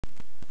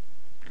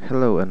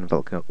Hello and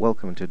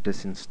welcome to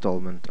this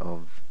installment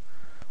of,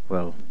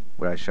 well,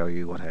 where I show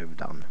you what I've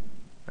done.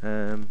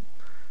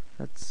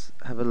 Let's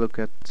have a look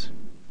at,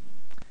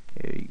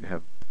 here you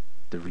have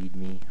the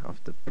readme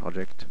of the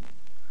project.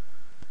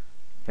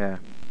 Yeah,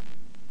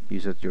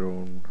 use at your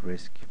own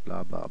risk,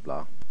 blah blah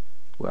blah.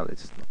 Well,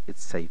 it's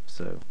safe,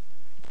 so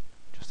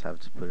just have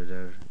to put it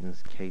there in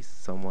case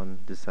someone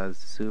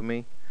decides to sue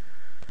me.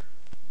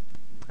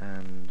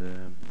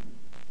 And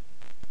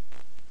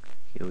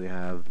here we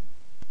have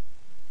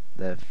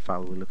the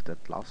file we looked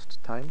at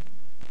last time.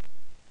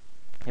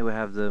 Here we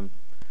have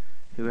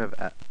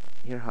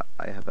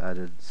I have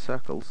added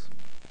circles.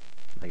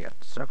 I get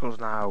circles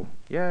now,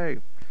 yay!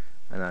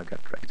 And I've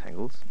got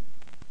rectangles.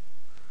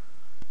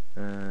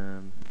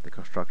 The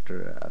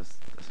constructor as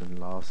in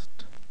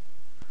last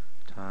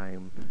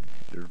time,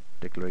 the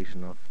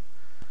declaration of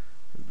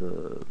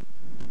the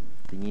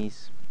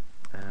thingies,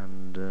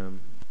 and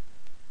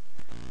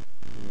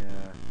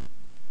yeah,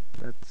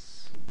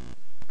 let's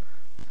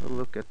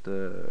look at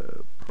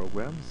the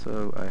program.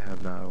 So I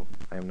am now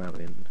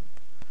in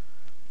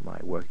my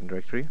working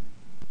directory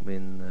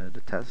in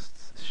the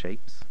tests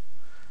shapes.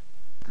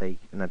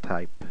 And I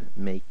type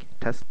make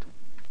test,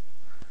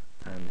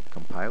 and it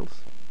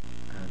compiles,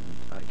 and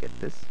I get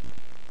this.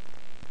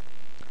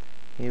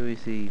 Here we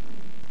see,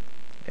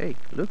 hey,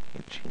 look,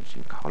 it changed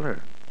in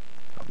color.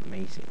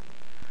 Amazing.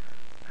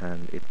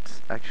 And it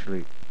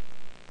actually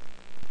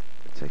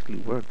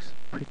works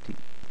pretty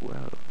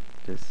well,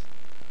 this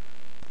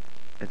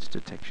edge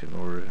detection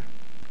or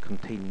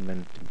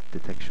containment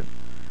detection.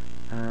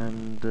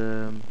 And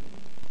well,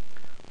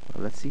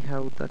 let's see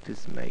how that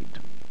is made,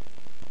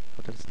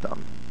 how that's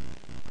done.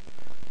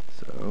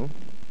 So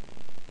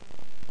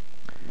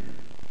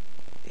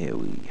here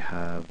we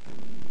have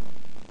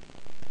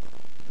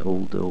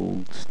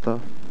old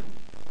stuff.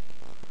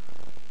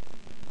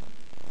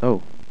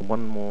 Oh,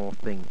 one more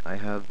thing, I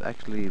have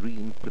actually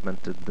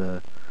re-implemented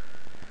the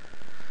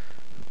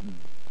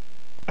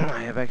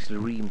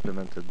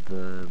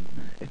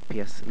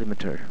FPS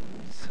limiter,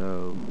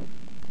 so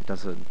it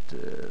doesn't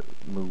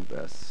move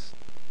as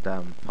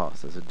damn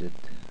fast as it did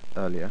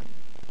earlier.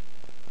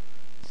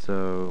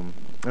 So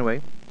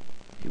anyway,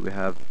 here we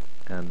have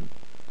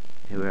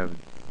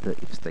the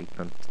if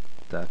statement,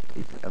 that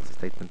if else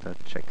statement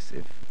that checks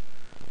if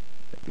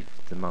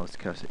the mouse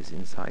cursor is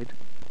inside.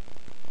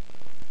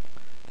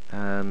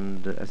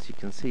 And as you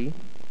can see,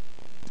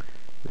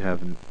 we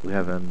have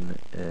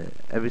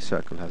every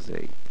circle has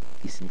a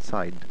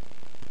isInside.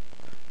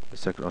 The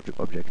circle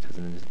object has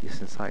an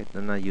isInside.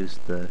 Then I use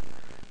then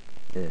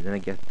I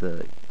get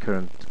the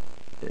current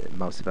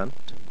mouse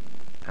event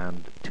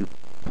and to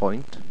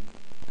point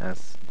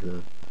as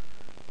the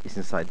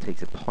isInside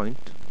takes a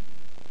point.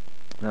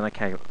 Then I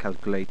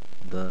calculate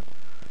the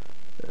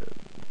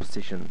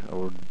position,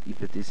 or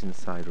if it is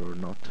inside or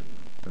not.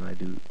 Then I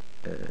do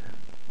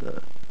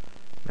the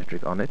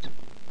metric on it,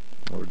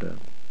 or do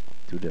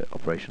the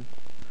operation.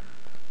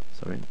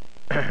 Sorry.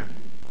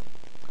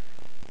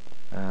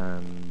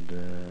 And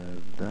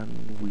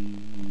then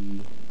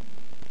we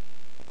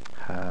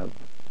have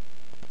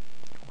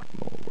what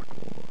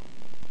more?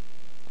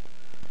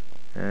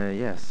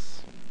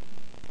 Yes,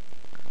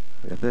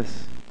 we have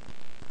this.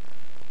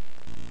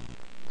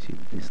 See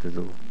this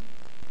little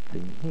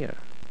thing here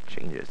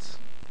changes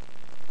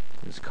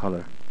this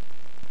color,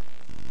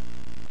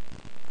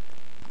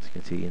 as you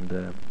can see in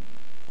the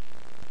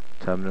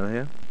terminal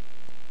here.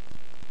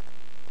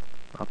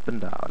 Up and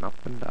down,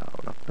 up and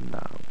down, up and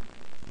down.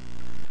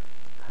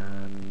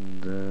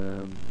 And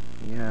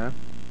yeah,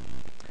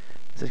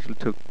 this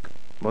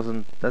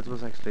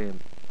actually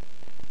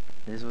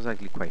this was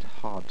actually quite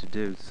hard to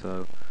do,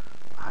 so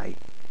I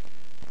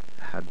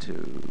had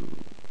to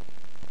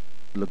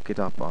look it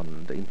up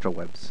on the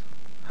intrawebs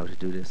how to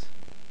do this.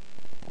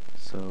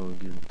 So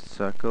give it a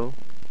circle.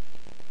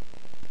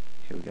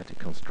 Here we get a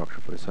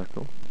constructor for a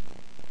circle,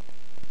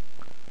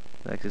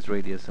 the axis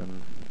radius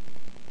and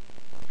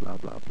blah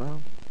blah blah.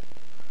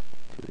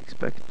 To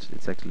expect,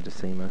 it's actually the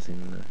same as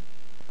in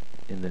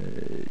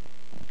the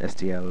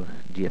STL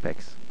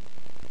GFX.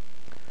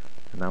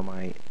 And now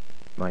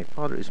my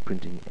father is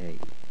printing a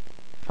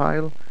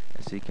file,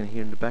 as you can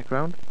hear in the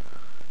background.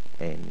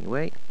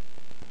 Anyway,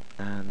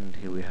 and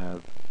here we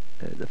have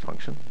the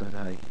function that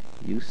I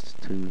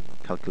used to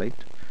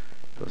calculate.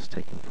 It was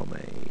taken from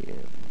a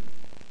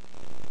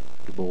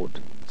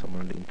board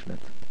somewhere on the internet.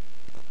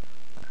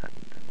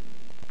 And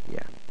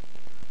yeah,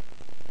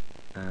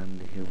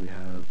 and here we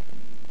have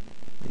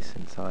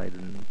isInside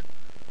and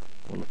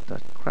all of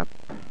that crap.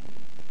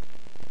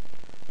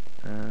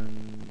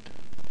 And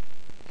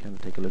you can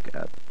take a look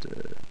at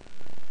you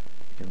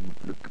can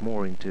look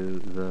more into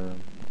the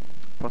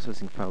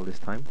processing file this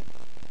time.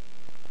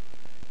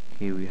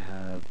 Here we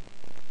have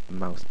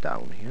mouse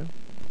down here.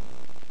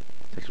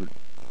 It actually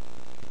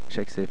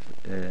checks if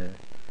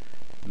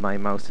my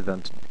mouse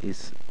event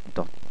is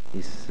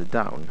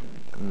down,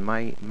 and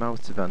my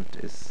mouse event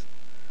is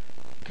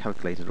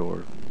calculated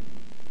or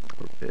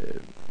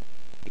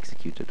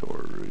executed,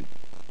 or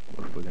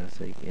what we're gonna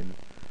say, in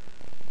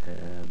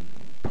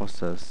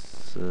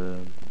process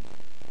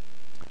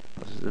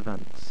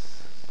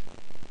events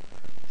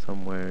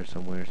somewhere.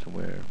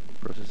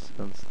 Process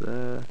events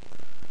there.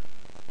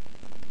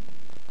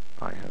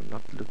 I have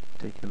not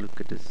taken a look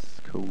at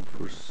this code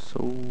for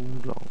so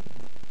long.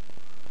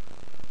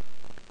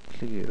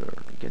 Clear,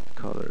 get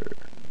color,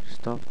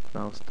 stop,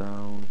 mouse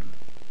down,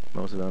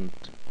 mouse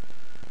event,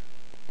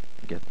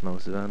 get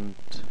mouse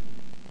event,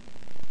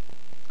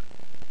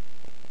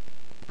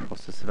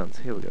 process events.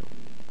 Here we go,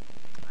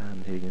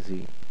 and here you can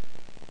see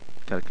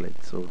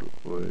calculate. So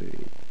where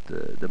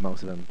the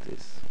mouse event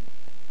is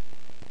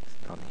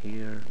down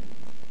here,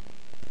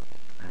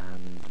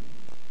 and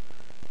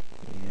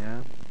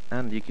yeah,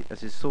 and you can,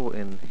 as you saw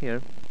in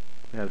here,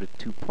 we have the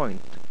 2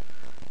 point,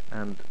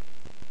 and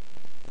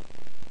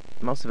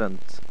mouse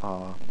events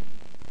are,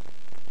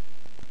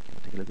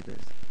 take a look at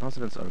this, mouse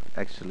events are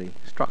actually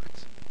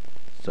structs.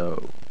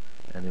 So,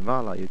 and in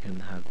Vala you can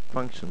have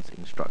functions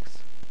in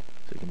structs,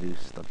 so you can do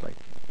stuff like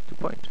 2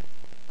 point.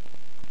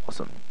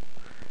 Awesome.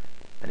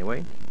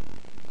 Anyway,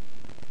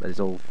 that is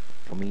all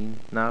for me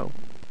now.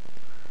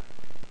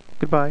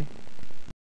 Goodbye.